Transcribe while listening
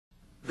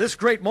This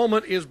great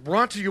moment is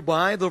brought to you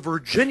by the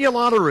Virginia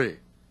Lottery.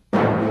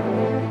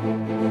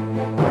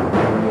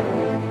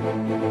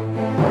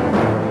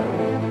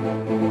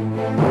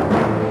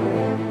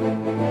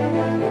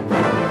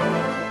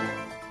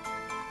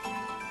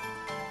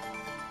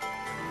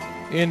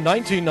 In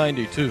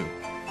 1992,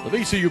 the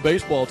VCU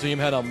baseball team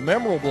had a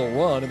memorable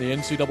run in the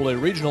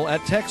NCAA Regional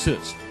at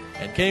Texas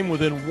and came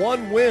within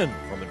one win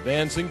from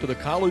advancing to the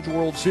College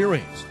World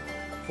Series.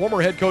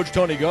 Former head coach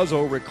Tony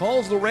Guzzo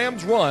recalls the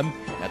Rams' run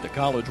at the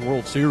College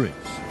World Series.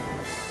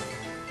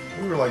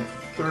 We were like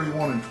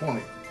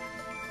 31-20.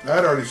 I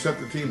had already sent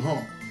the team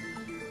home.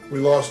 We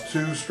lost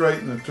 2 straight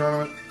in the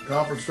tournament,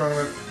 conference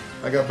tournament.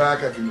 I got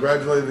back, I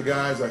congratulated the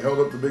guys, I held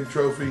up the big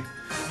trophy,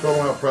 told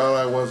them how proud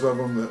I was of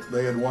them, that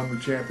they had won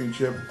the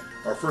championship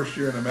our first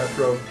year in the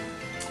Metro.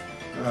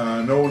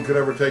 No one could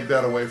ever take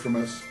that away from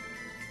us,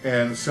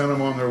 and sent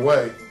them on their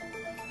way.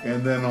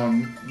 And then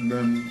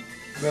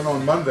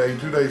on Monday,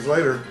 2 days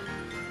later,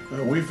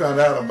 we found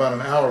out about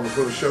an hour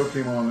before the show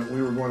came on that we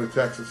were going to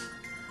Texas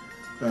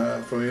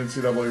for the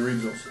NCAA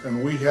Regionals.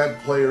 And we had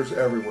players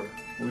everywhere.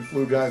 We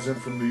flew guys in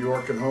from New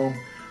York and home.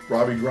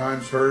 Robbie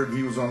Grimes heard,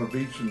 he was on the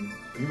beach, and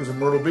he was in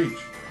Myrtle Beach.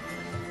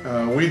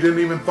 We didn't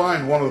even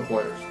find one of the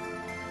players.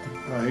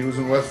 He was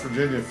in West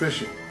Virginia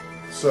fishing.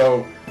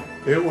 So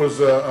it was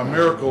a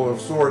miracle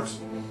of sorts.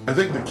 I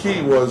think the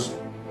key was,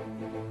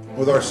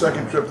 with our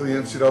second trip to the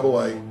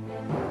NCAA,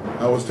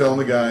 I was telling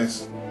the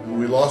guys,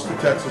 we lost to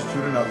Texas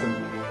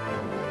 2-0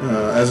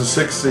 as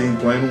a 6th seed,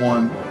 playing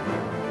 1.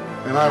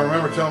 And I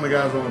remember telling the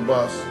guys on the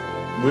bus,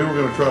 we were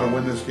going to try to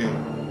win this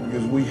game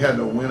because we had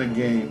to win a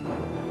game.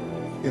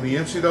 In the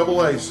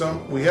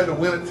NCAA, we had to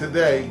win it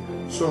today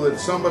so that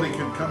somebody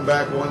could come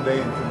back one day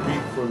and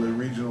compete for the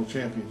regional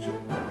championship.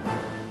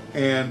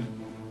 And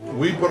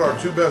we put our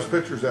 2 best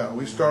pitchers out.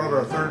 We started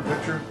our 3rd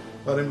pitcher,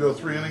 let him go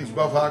 3 innings,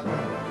 Buff Hockman,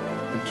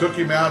 and took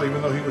him out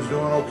even though he was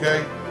doing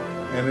okay,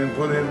 and then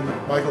put in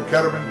Michael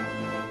Ketterman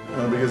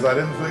because I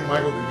didn't think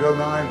Michael could go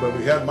 9, but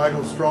we had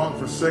Michael Strong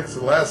for 6,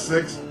 the last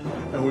 6,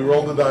 and we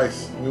rolled the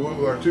dice. We went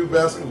with our 2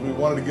 best because we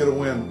wanted to get a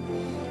win.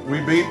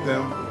 We beat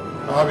them.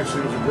 Obviously,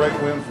 it was a great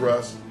win for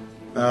us.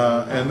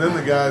 And then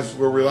the guys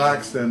were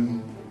relaxed,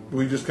 and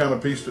we just kind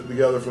of pieced it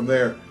together from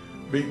there.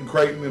 Beating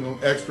Creighton in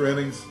extra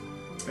innings,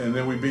 and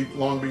then we beat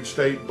Long Beach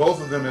State.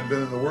 Both of them had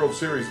been in the World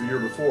Series the year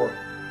before.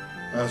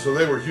 So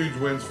they were huge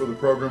wins for the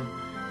program.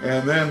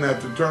 And then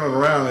after turning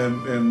around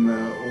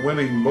and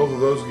winning both of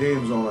those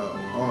games on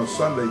a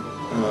Sunday, we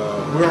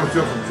were on the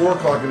field from 4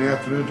 o'clock in the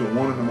afternoon to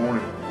 1 in the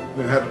morning.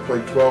 Then had to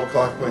play 12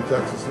 o'clock, play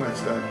Texas the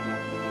next day.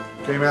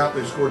 Came out,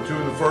 they scored 2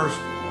 in the first.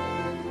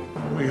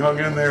 We hung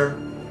in there.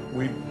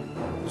 We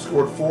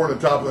scored 4 in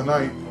the top of the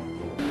ninth.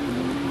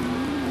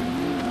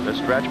 The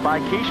stretch by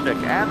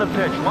Kieschnick and the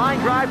pitch. Line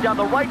drive down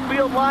the right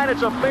field line.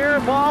 It's a fair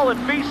ball, and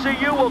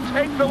VCU will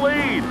take the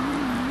lead.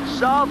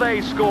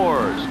 Salve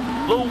scores.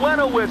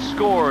 Lewenowitz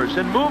scores,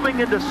 and moving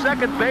into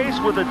second base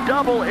with a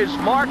double is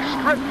Mark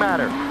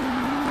Strickmatter.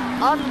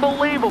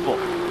 Unbelievable.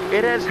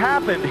 It has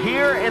happened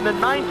here in the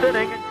 9th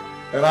inning.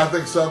 And I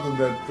think something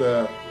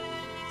that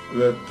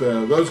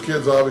those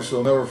kids obviously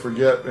will never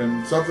forget,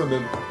 and something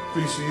that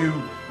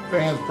VCU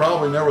fans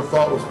probably never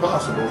thought was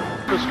possible.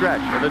 The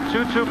stretch, and the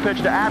 2-2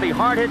 pitch to Abbey.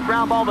 Hard hit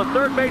ground ball to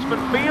third baseman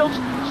Fields.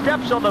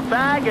 Steps on the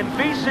bag, and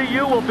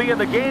VCU will be in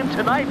the game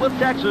tonight with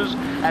Texas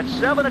at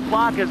 7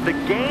 o'clock as the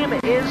game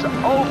is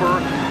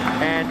over.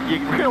 And you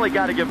really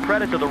got to give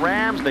credit to the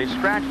Rams. They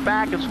scratched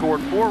back and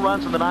scored 4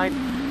 runs in the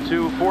 9th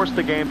to force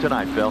the game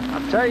tonight, Phil.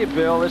 I'll tell you,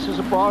 Bill, this is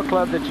a ball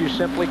club that you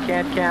simply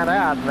can't count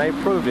out, and they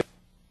proved it.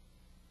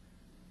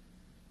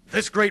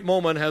 This great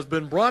moment has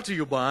been brought to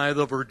you by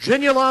the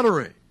Virginia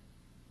Lottery.